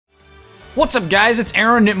What's up, guys? It's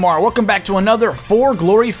Aaronitmar. Welcome back to another For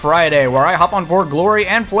Glory Friday, where I hop on For Glory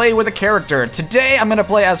and play with a character. Today, I'm going to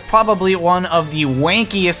play as probably one of the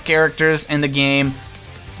wankiest characters in the game.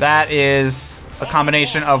 That is a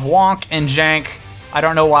combination of wonk and jank. I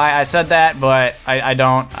don't know why I said that, but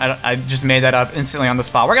I just made that up instantly on the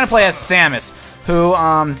spot. We're going to play as Samus, who,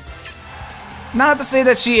 not to say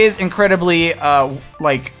that she is incredibly, I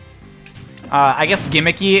guess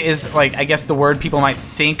gimmicky is, I guess the word people might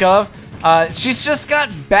think of. She's just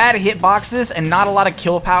got bad hitboxes and not a lot of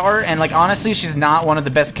kill power, and honestly, she's not one of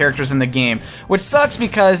the best characters in the game, which sucks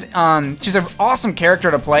because she's an awesome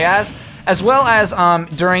character to play as well as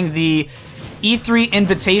during the E3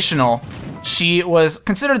 Invitational, she was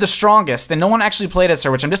considered the strongest, and no one actually played as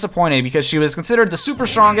her, which I'm disappointed because she was considered the super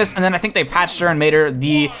strongest, and then I think they patched her and made her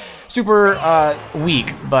the super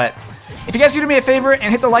weak. But if you guys could do me a favor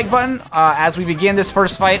and hit the like button as we begin this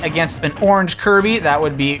first fight against an orange Kirby, that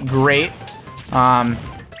would be great.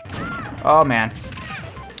 Oh man.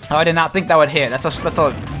 Oh, I did not think that would hit. That's a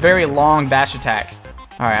very long dash attack.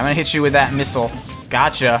 Alright, I'm gonna hit you with that missile.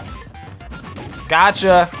 Gotcha.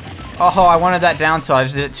 Gotcha. Oh, I wanted that down tilt. I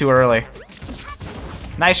just did it too early.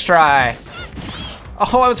 Nice try.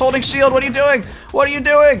 Oh, I was holding shield. What are you doing? What are you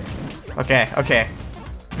doing? Okay, okay.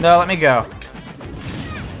 No, let me go.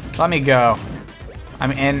 Let me go. I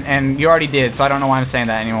mean, and you already did, so I don't know why I'm saying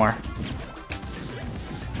that anymore.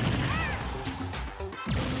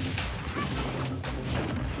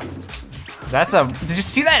 That's a... Did you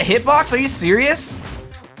see that hitbox? Are you serious?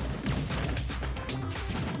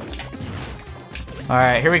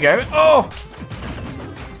 Alright, here we go. Oh!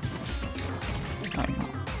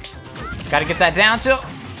 Gotta get that down tilt.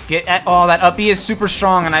 Oh, that up B is super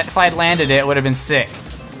strong, and if I had landed it, it would have been sick.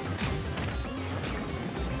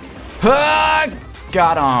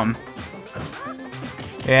 Got him.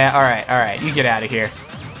 Yeah, alright, you get out of here.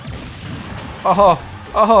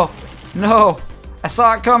 Oh, no. I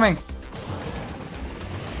saw it coming.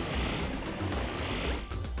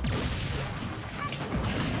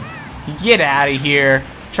 Get out of here.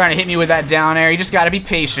 Trying to hit me with that down air. You just gotta be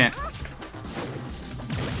patient.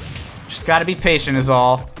 Just gotta be patient is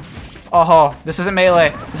all. Oh, this isn't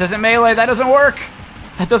melee. This isn't melee. That doesn't work.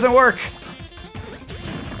 That doesn't work.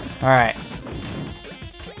 Alright.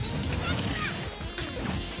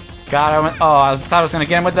 Got him. Oh, I thought I was gonna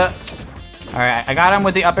get him with the... Alright, I got him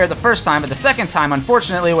with the up air the first time, but the second time,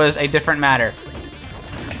 unfortunately, was a different matter.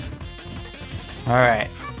 Alright.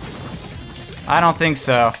 I don't think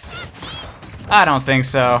so. I don't think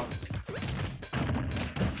so.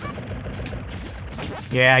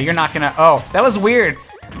 Yeah, you're not gonna... Oh, that was weird.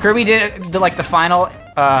 Kirby did the final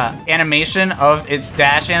animation of its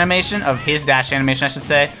dash animation, of his dash animation, I should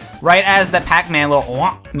say, right as the Pac-Man little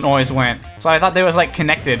womp noise went. So I thought they was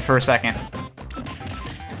connected for a second.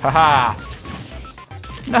 Haha.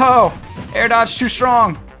 No! Air dodge too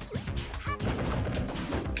strong.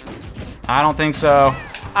 I don't think so.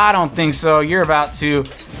 I don't think so. You're about to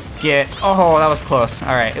get... Oh, that was close.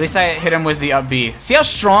 Alright, at least I hit him with the up B. See how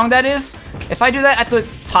strong that is? If I do that at the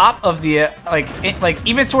top of the,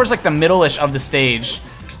 even towards the middle-ish of the stage,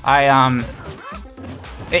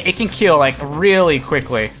 it can kill, really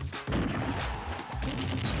quickly.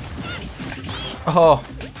 Oh.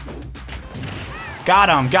 Got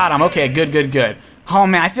him. Okay, good. Oh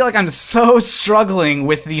man, I feel like I'm so struggling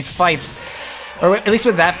with these fights. Or at least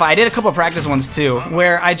with that fight. I did a couple of practice ones too,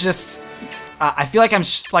 where I just... I feel like I'm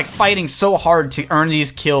fighting so hard to earn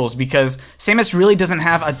these kills because Samus really doesn't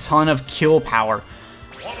have a ton of kill power.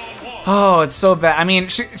 Oh, it's so bad. I mean,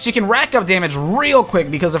 she can rack up damage real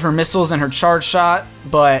quick because of her missiles and her charge shot,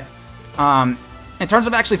 but in terms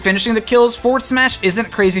of actually finishing the kills, forward smash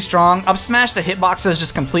isn't crazy strong. Up smash, the hitboxes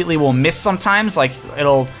just completely will miss sometimes.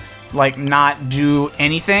 It'll not do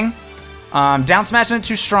anything. Down smash isn't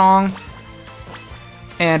too strong,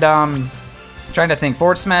 and trying to think.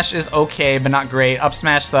 Forward smash is okay, but not great. Up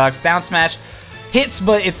smash sucks. Down smash hits,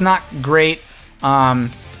 but it's not great.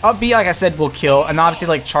 Up B, like I said, will kill, and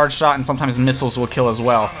obviously charge shot and sometimes missiles will kill as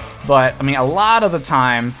well. But I mean, a lot of the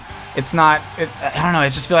time, it's not. I don't know. I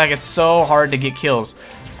just feel like it's so hard to get kills.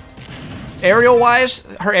 Aerial wise,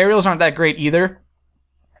 her aerials aren't that great either.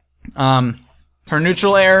 Her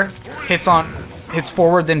neutral air hits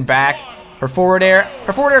forward then back. Her forward air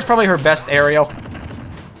is probably her best aerial.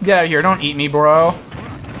 Get out of here, don't eat me, bro.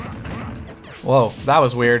 Whoa, that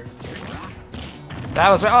was weird.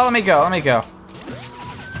 Oh, let me go.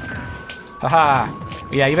 Haha.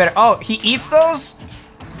 Yeah, you better... Oh, he eats those?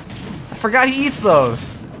 I forgot he eats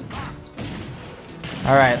those.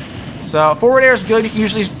 Alright, so forward air is good. You can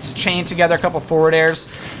usually chain together a couple forward airs.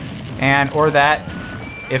 Or that,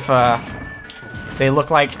 if They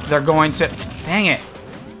look like they're going to... Dang it.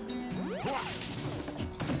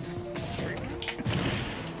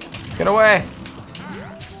 Get away.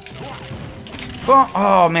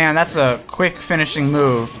 Oh, man, that's a quick finishing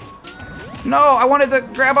move. No, I wanted to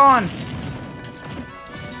grab on.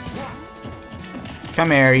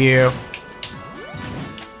 Come here, you.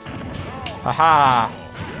 Haha.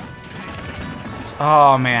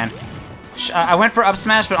 Oh, man. I went for up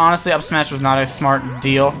smash, but honestly, up smash was not a smart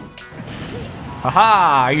deal.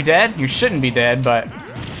 Haha, are you dead? You shouldn't be dead, but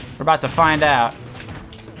we're about to find out.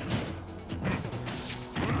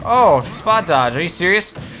 Oh, spot dodge. Are you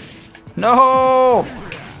serious? No!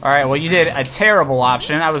 Alright, well, you did a terrible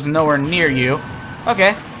option. I was nowhere near you.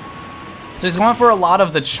 Okay. So he's going for a lot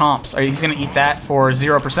of the chomps. He's going to eat that for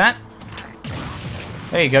 0%.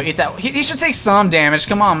 There you go. Eat that. He should take some damage.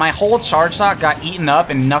 Come on. My whole charge shot got eaten up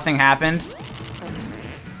and nothing happened.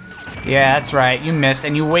 Yeah, that's right. You missed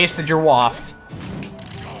and you wasted your waft.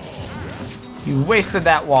 You wasted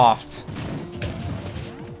that waft.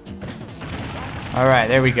 Alright,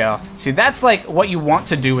 there we go. See, that's like what you want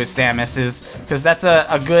to do with Samus, is because that's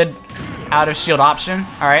a good out of shield option.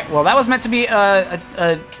 Alright, well, that was meant to be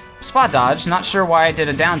a spot dodge. Not sure why I did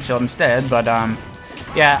a down tilt instead, but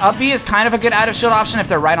yeah, up B is kind of a good out of shield option if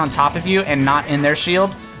they're right on top of you and not in their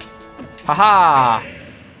shield. Haha.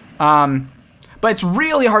 But it's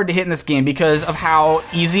really hard to hit in this game because of how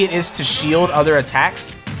easy it is to shield other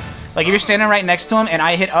attacks. Like, if you're standing right next to him and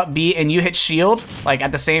I hit up B and you hit shield, like,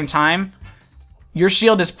 at the same time, your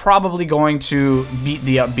shield is probably going to beat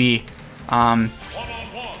the up B. I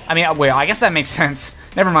mean, wait, I guess that makes sense.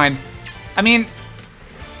 Never mind. I mean,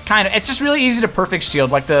 kind of. It's just really easy to perfect shield.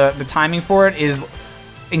 Like, the timing for it is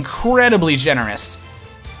incredibly generous.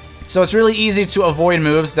 So it's really easy to avoid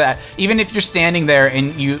moves that, even if you're standing there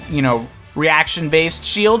and you know, reaction-based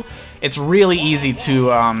shield, it's really easy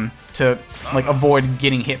to like avoid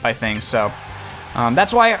getting hit by things. So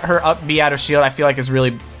that's why her up B out of shield I feel like is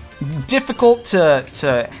really difficult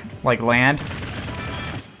to like land.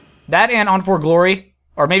 That and On For Glory,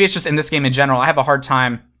 or maybe it's just in this game in general, I have a hard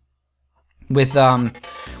time with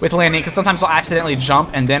landing because sometimes I'll accidentally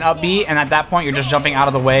jump and then up B, and at that point you're just jumping out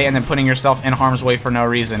of the way and then putting yourself in harm's way for no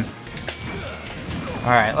reason. All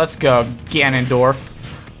right, let's go, Ganondorf.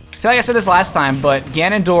 I feel like I said this last time, but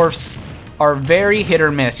Ganondorfs are very hit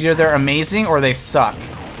or miss. Either they're amazing or they suck.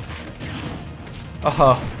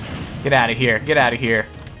 Oh, get out of here, get out of here.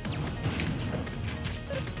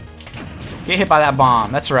 Get hit by that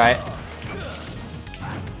bomb, that's right.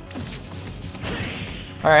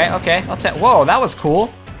 Alright, okay, let's hit. Whoa, that was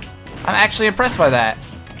cool. I'm actually impressed by that.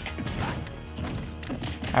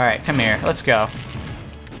 Alright, come here, let's go.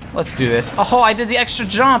 Let's do this. Oh, I did the extra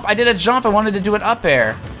jump. I did a jump, I wanted to do an up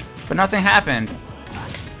air, but nothing happened.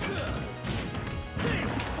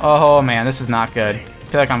 Oh man, this is not good. I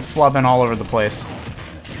feel like I'm flubbing all over the place.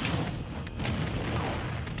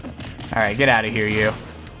 Alright, get out of here, you.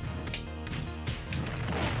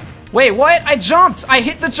 Wait, what? I jumped! I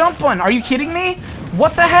hit the jump button! Are you kidding me?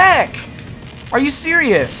 What the heck? Are you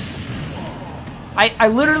serious? I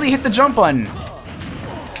literally hit the jump button.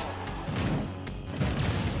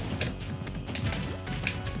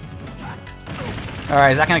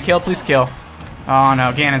 Alright, is that gonna kill? Please kill. Oh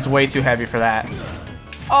no, Ganon's way too heavy for that.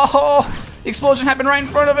 Oh! The explosion happened right in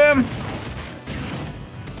front of him!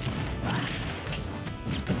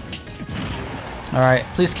 Alright,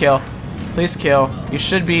 please kill. Please kill. You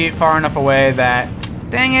should be far enough away that...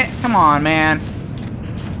 Dang it! Come on, man.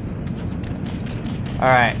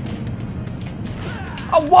 Alright.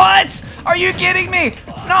 Oh, what?! Are you kidding me?!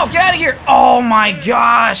 No, get out of here! Oh my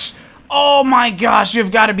gosh! Oh my gosh,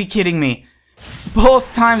 you've got to be kidding me.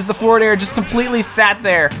 Both times the forward air just completely sat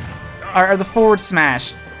there. Or the forward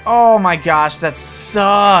smash. Oh my gosh, that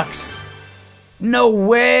sucks. No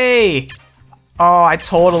way! Oh, I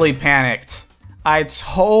totally panicked. I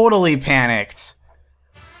totally panicked.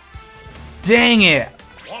 Dang it.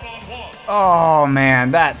 Oh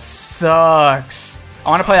man, that sucks. I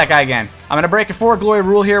want to play that guy again. I'm going to break a forward glory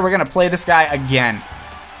rule here. We're going to play this guy again.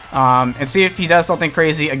 And see if he does something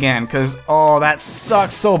crazy again. Because, oh, that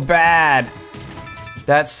sucks so bad.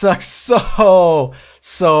 That sucks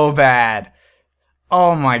so bad.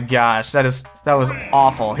 Oh my gosh, that was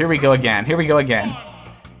awful. Here we go again. Here we go again.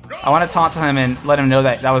 I want to taunt him and let him know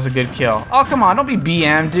that that was a good kill. Oh, come on, don't be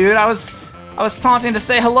BM, dude. I was taunting to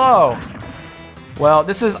say hello. Well,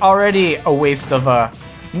 this is already a waste of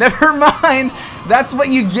never mind. That's what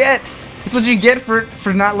you get. That's what you get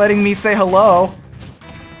for not letting me say hello.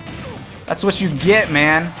 That's what you get,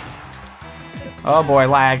 man. Oh boy,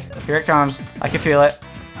 lag. Here it comes. I can feel it.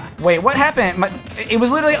 Wait, what happened? It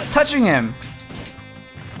was literally touching him.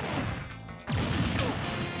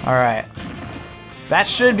 Alright. That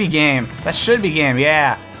should be game. That should be game,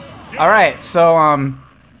 yeah. Alright, so,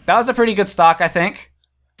 that was a pretty good stock, I think.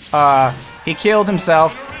 He killed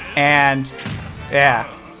himself, and, yeah.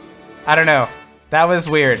 I don't know. That was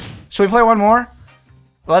weird. Should we play one more?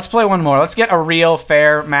 Let's play one more. Let's get a real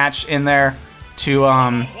fair match in there to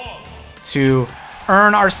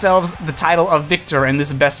earn ourselves the title of victor in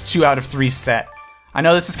this best 2 out of 3 set. I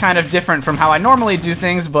know this is kind of different from how I normally do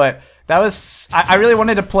things, but that was... I really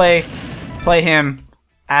wanted to play him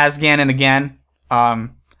as Ganon again,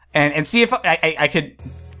 and see if I could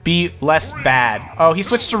be less bad. Oh, he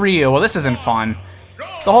switched to Ryu. Well, this isn't fun.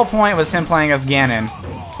 The whole point was him playing as Ganon,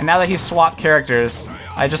 and now that he's swapped characters,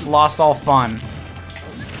 I just lost all fun.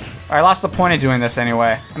 Or I lost the point of doing this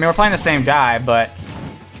anyway. I mean, we're playing the same guy, but...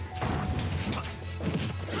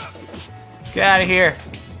 Get out of here.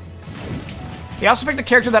 He also picked a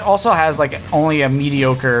character that also has, like, only a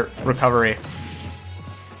mediocre recovery.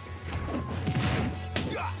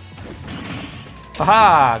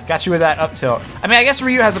 Aha! Got you with that up tilt. I mean, I guess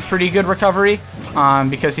Ryu has a pretty good recovery,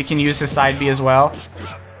 because he can use his side B as well.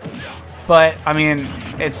 But, I mean,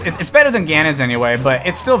 it's better than Ganon's anyway, but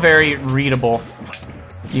it's still very readable.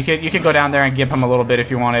 You could go down there and give him a little bit if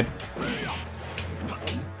you wanted.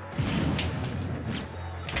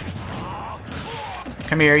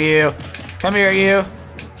 Come here, you. Come here, you.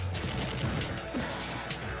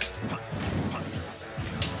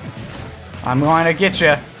 I'm going to get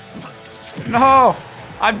you. No!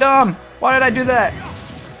 I'm dumb! Why did I do that?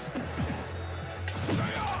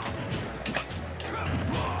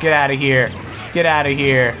 Get out of here. Get out of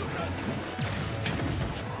here.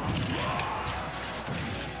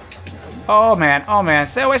 Oh man, oh man.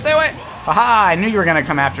 Stay away, stay away! Aha! I knew you were gonna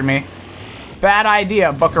come after me. Bad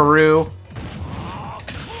idea, buckaroo.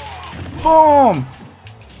 Boom!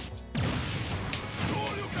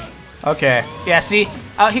 Okay. Yeah, see?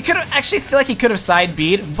 He could have actually feel like he could have side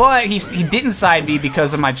B'd, but he didn't side B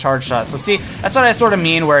because of my charge shot. So see, that's what I sort of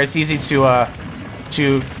mean, where it's easy to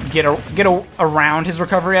get around his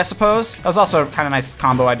recovery, I suppose. That was also a kind of nice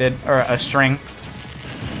combo I did, or a string.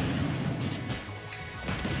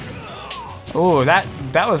 Ooh, that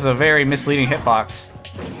was a very misleading hitbox.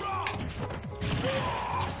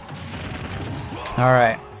 All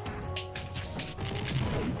right.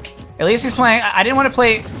 At least he's playing. I didn't want to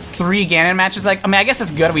play 3 Ganon matches. Like, I mean, I guess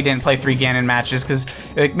it's good we didn't play 3 Ganon matches because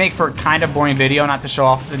it would make for a kind of boring video, not to show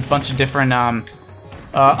off a bunch of different.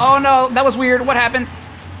 Oh no, that was weird. What happened?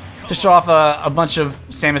 To show off a bunch of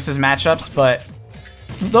Samus's matchups, but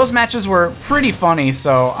those matches were pretty funny,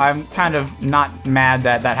 so I'm kind of not mad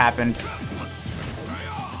that that happened.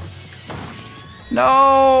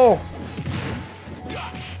 No!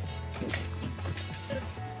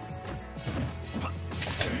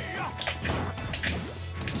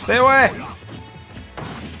 Stay away!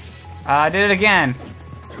 I did it again.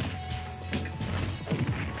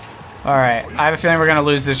 Alright, I have a feeling we're gonna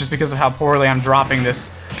lose this just because of how poorly I'm dropping this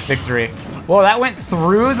victory. Whoa, that went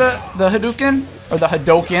through the Hadouken? Or the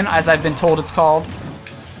Hadoken, as I've been told it's called.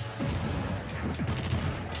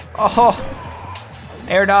 Oh!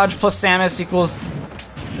 Air dodge plus Samus equals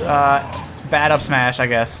bad up smash, I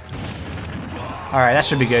guess. Alright, that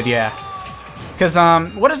should be good, yeah. Because,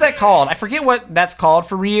 what is that called? I forget what that's called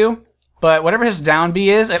for Ryu, but whatever his down B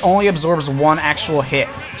is, it only absorbs 1 actual hit.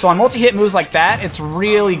 So on multi-hit moves like that, it's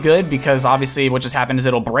really good because obviously what just happened is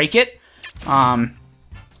it'll break it.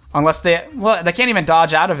 Unless they can't even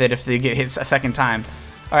dodge out of it if they get hit a second time.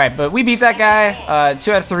 Alright, but we beat that guy,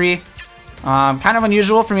 2 out of 3. Kind of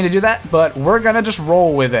unusual for me to do that, but we're gonna just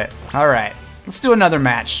roll with it. Alright, let's do another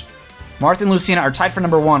match. Marth and Lucina are tied for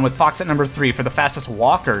number 1 with Fox at number 3 for the fastest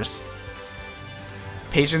walkers.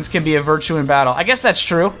 Patience can be a virtue in battle. I guess that's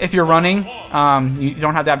true. If you're running, you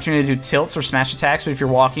don't have the opportunity to do tilts or smash attacks, but if you're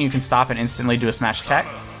walking, you can stop and instantly do a smash attack.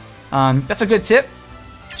 That's a good tip.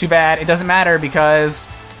 Too bad it doesn't matter because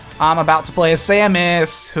I'm about to play as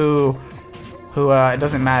Samus, who it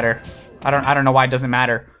doesn't matter. I don't know why it doesn't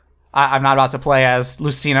matter. I'm not about to play as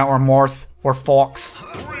Lucina or Marth or Fox.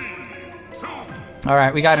 All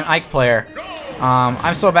right, we got an Ike player.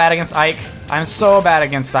 I'm so bad against Ike. I'm so bad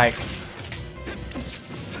against Ike.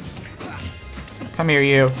 Come here,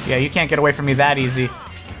 you. Yeah, you can't get away from me that easy.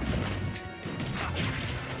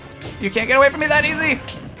 You can't get away from me that easy!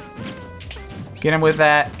 Get him with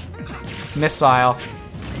that missile.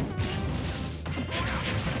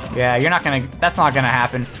 Yeah, you're not gonna... That's not gonna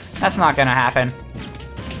happen. That's not gonna happen.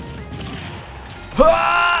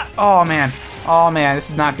 Oh, man. Oh, man,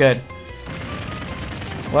 this is not good.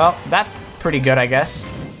 Well, that's pretty good, I guess.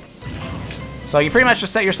 So you pretty much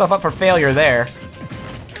just set yourself up for failure there.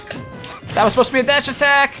 That was supposed to be a dash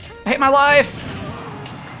attack! I hate my life!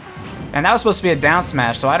 And that was supposed to be a down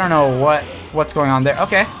smash, so I don't know what's going on there.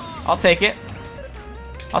 Okay, I'll take it.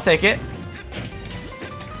 I'll take it.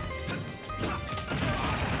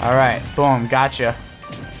 Alright, boom, gotcha.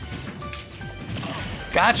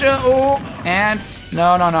 Gotcha! Oh, and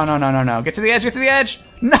no. Get to the edge, get to the edge!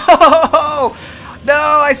 No! No,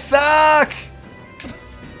 I suck!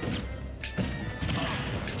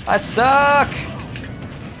 I suck!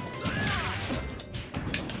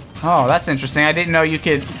 Oh, that's interesting. I didn't know you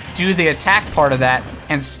could do the attack part of that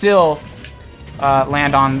and still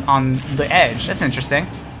land on the edge. That's interesting.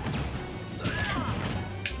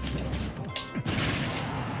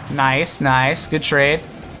 Nice, nice. Good trade.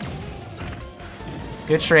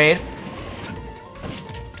 Good trade.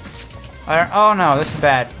 Oh no, this is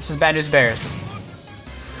bad. This is bad news bears.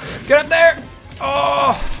 Get up there!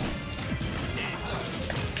 Oh!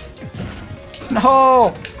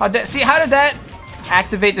 No! How did that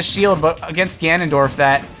activate the shield, but against Ganondorf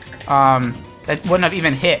that wouldn't have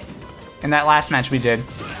even hit in that last match we did.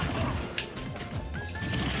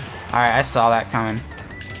 Alright, I saw that coming.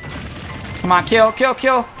 Come on, kill, kill,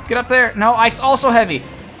 kill! Get up there! No, Ike's also heavy!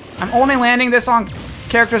 I'm only landing this on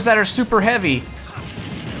characters that are super heavy.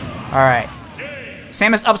 Alright.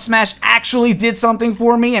 Samus up smash actually did something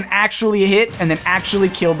for me and actually hit and then actually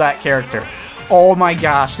killed that character. Oh my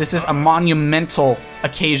gosh, this is a monumental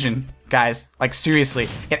occasion, guys. Like seriously,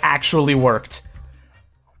 it actually worked.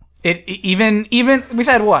 Even we've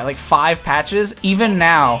had what, like 5 patches? Even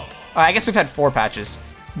now, I guess we've had 4 patches.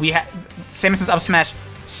 Samus's up smash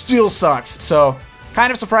still sucks. So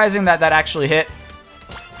kind of surprising that that actually hit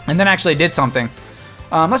and then actually did something.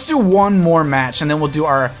 Let's do one more match and then we'll do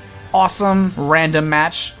our awesome random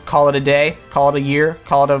match. Call it a day, call it a year,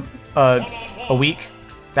 call it a week.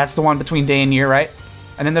 That's the one between day and year, right?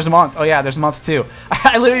 And then there's a month. Oh yeah, there's a month too.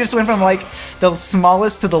 I literally just went from like the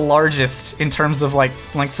smallest to the largest in terms of like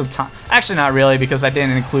lengths of time. Actually not really, because I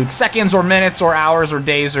didn't include seconds or minutes or hours or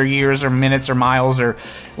days or years or minutes or miles or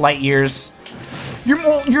light years.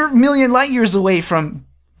 You're a million light years away from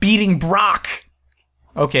beating Brock.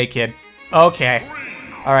 Okay, kid. Okay.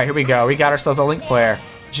 Alright, here we go. We got ourselves a Link player.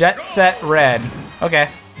 Jet Set Red. Okay.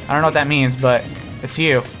 I don't know what that means, but it's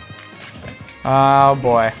you. Oh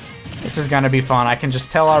boy. This is gonna be fun. I can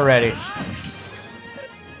just tell already.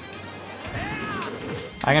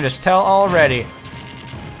 I can just tell already.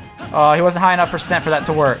 Oh, he wasn't high enough percent for that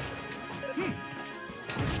to work.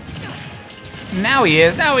 Now he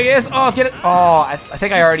is. Now he is. Oh, get it. Oh, I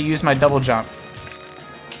think I already used my double jump.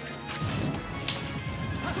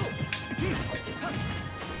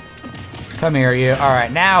 Come here, you. All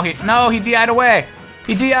right, now he... No, he DI'd away.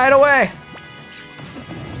 He DI'd away.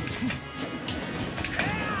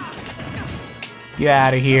 Get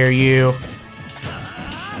out of here, you.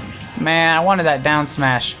 Man, I wanted that down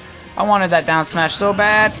smash. I wanted that down smash so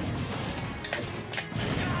bad.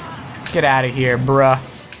 Get out of here, bruh.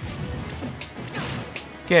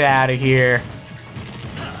 Get out of here.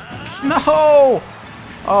 No!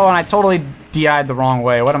 Oh, and I totally DI'd the wrong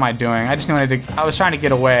way. What am I doing? I just wanted to... I was trying to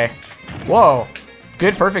get away. Whoa.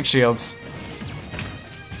 Good perfect shields.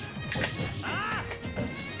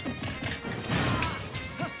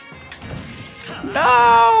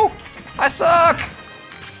 No! I suck!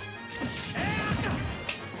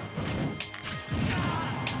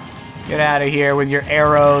 Get out of here with your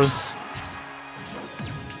arrows.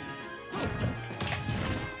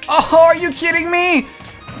 Oh, are you kidding me?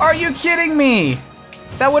 Are you kidding me?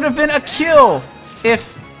 That would have been a kill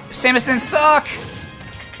if Samus didn't suck.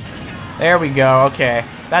 There we go, okay.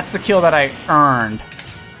 That's the kill that I earned.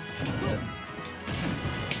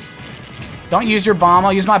 Don't use your bomb,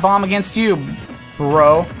 I'll use my bomb against you,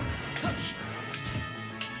 bro.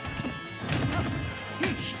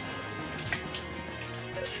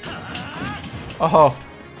 Oh.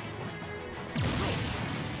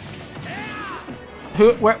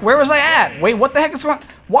 Where was I at? Wait, what the heck is going on?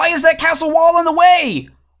 Why is that castle wall in the way?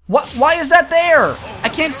 Why is that there? I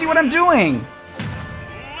can't see what I'm doing.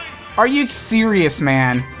 Are you serious,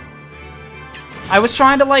 man? I was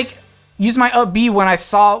trying to like use my up B when I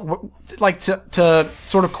saw like to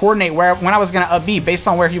sort of coordinate when I was gonna up B based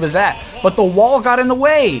on where he was at, but the wall got in the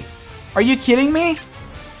way. Are you kidding me?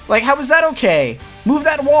 Like, how is that okay? Move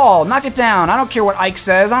that wall, knock it down. I don't care what Ike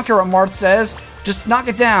says, I don't care what Marth says. Just knock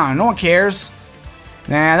it down, no one cares.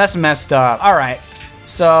 Nah, that's messed up. Alright,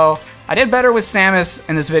 so I did better with Samus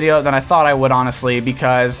in this video than I thought I would, honestly,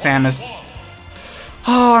 because Samus...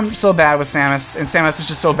 Oh, I'm so bad with Samus, and Samus is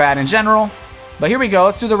just so bad in general. But here we go,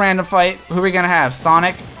 let's do the random fight. Who are we gonna have?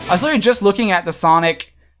 Sonic? I was literally just looking at the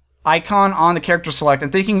Sonic icon on the character select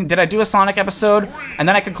and thinking, did I do a Sonic episode? And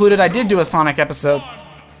then I concluded I did do a Sonic episode,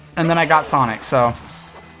 and then I got Sonic, so...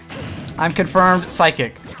 I'm confirmed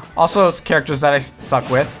psychic. Also, it's characters that I suck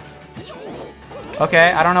with.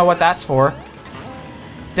 Okay, I don't know what that's for.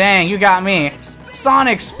 Dang, you got me.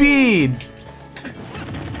 Sonic speed!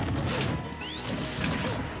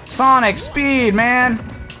 Sonic speed, man!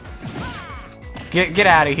 Get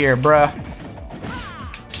out of here, bruh.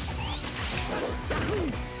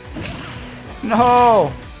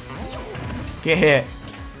 No! Get hit.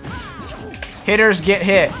 Hitters get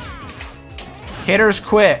hit. Hitters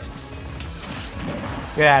quit.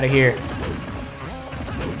 Get out of here.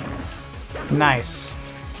 Nice.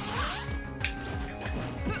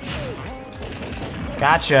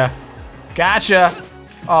 Gotcha. Gotcha!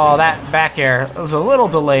 Oh, that back air was a little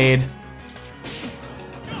delayed.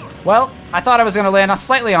 Well, I thought I was going to land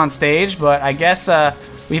slightly on stage, but I guess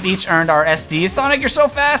we've each earned our SDs. Sonic, you're so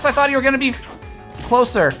fast! I thought you were going to be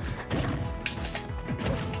closer.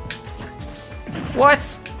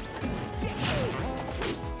 What?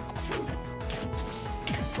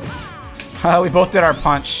 We both did our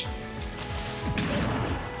punch.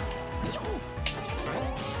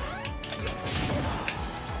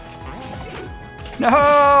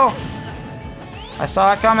 No! I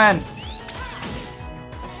saw it coming.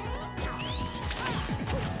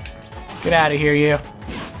 Get out of here, you.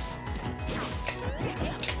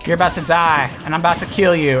 You're about to die, and I'm about to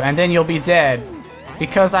kill you, and then you'll be dead.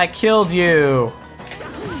 Because I killed you.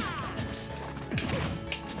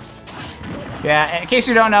 Yeah, in case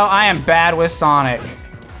you don't know, I am bad with Sonic.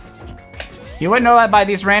 You wouldn't know that by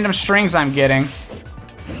these random strings I'm getting.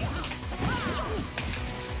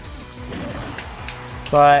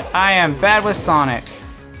 But I am bad with Sonic.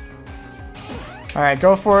 Alright,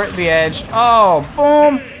 go for it, the edge. Oh,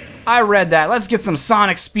 boom! I read that. Let's get some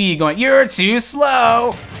Sonic speed going. You're too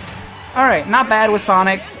slow! Alright, not bad with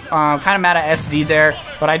Sonic. Kind of mad at SD there,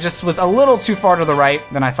 but I just was a little too far to the right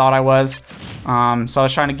than I thought I was. So I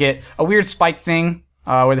was trying to get a weird spike thing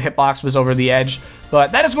where the hitbox was over the edge.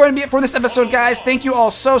 But that is going to be it for this episode, guys. Thank you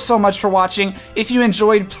all so much for watching. If you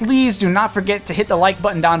enjoyed, please do not forget to hit the like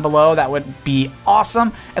button down below. That would be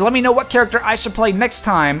awesome. And let me know what character I should play next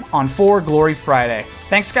time on For Glory Friday.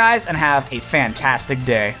 Thanks, guys, and have a fantastic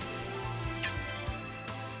day.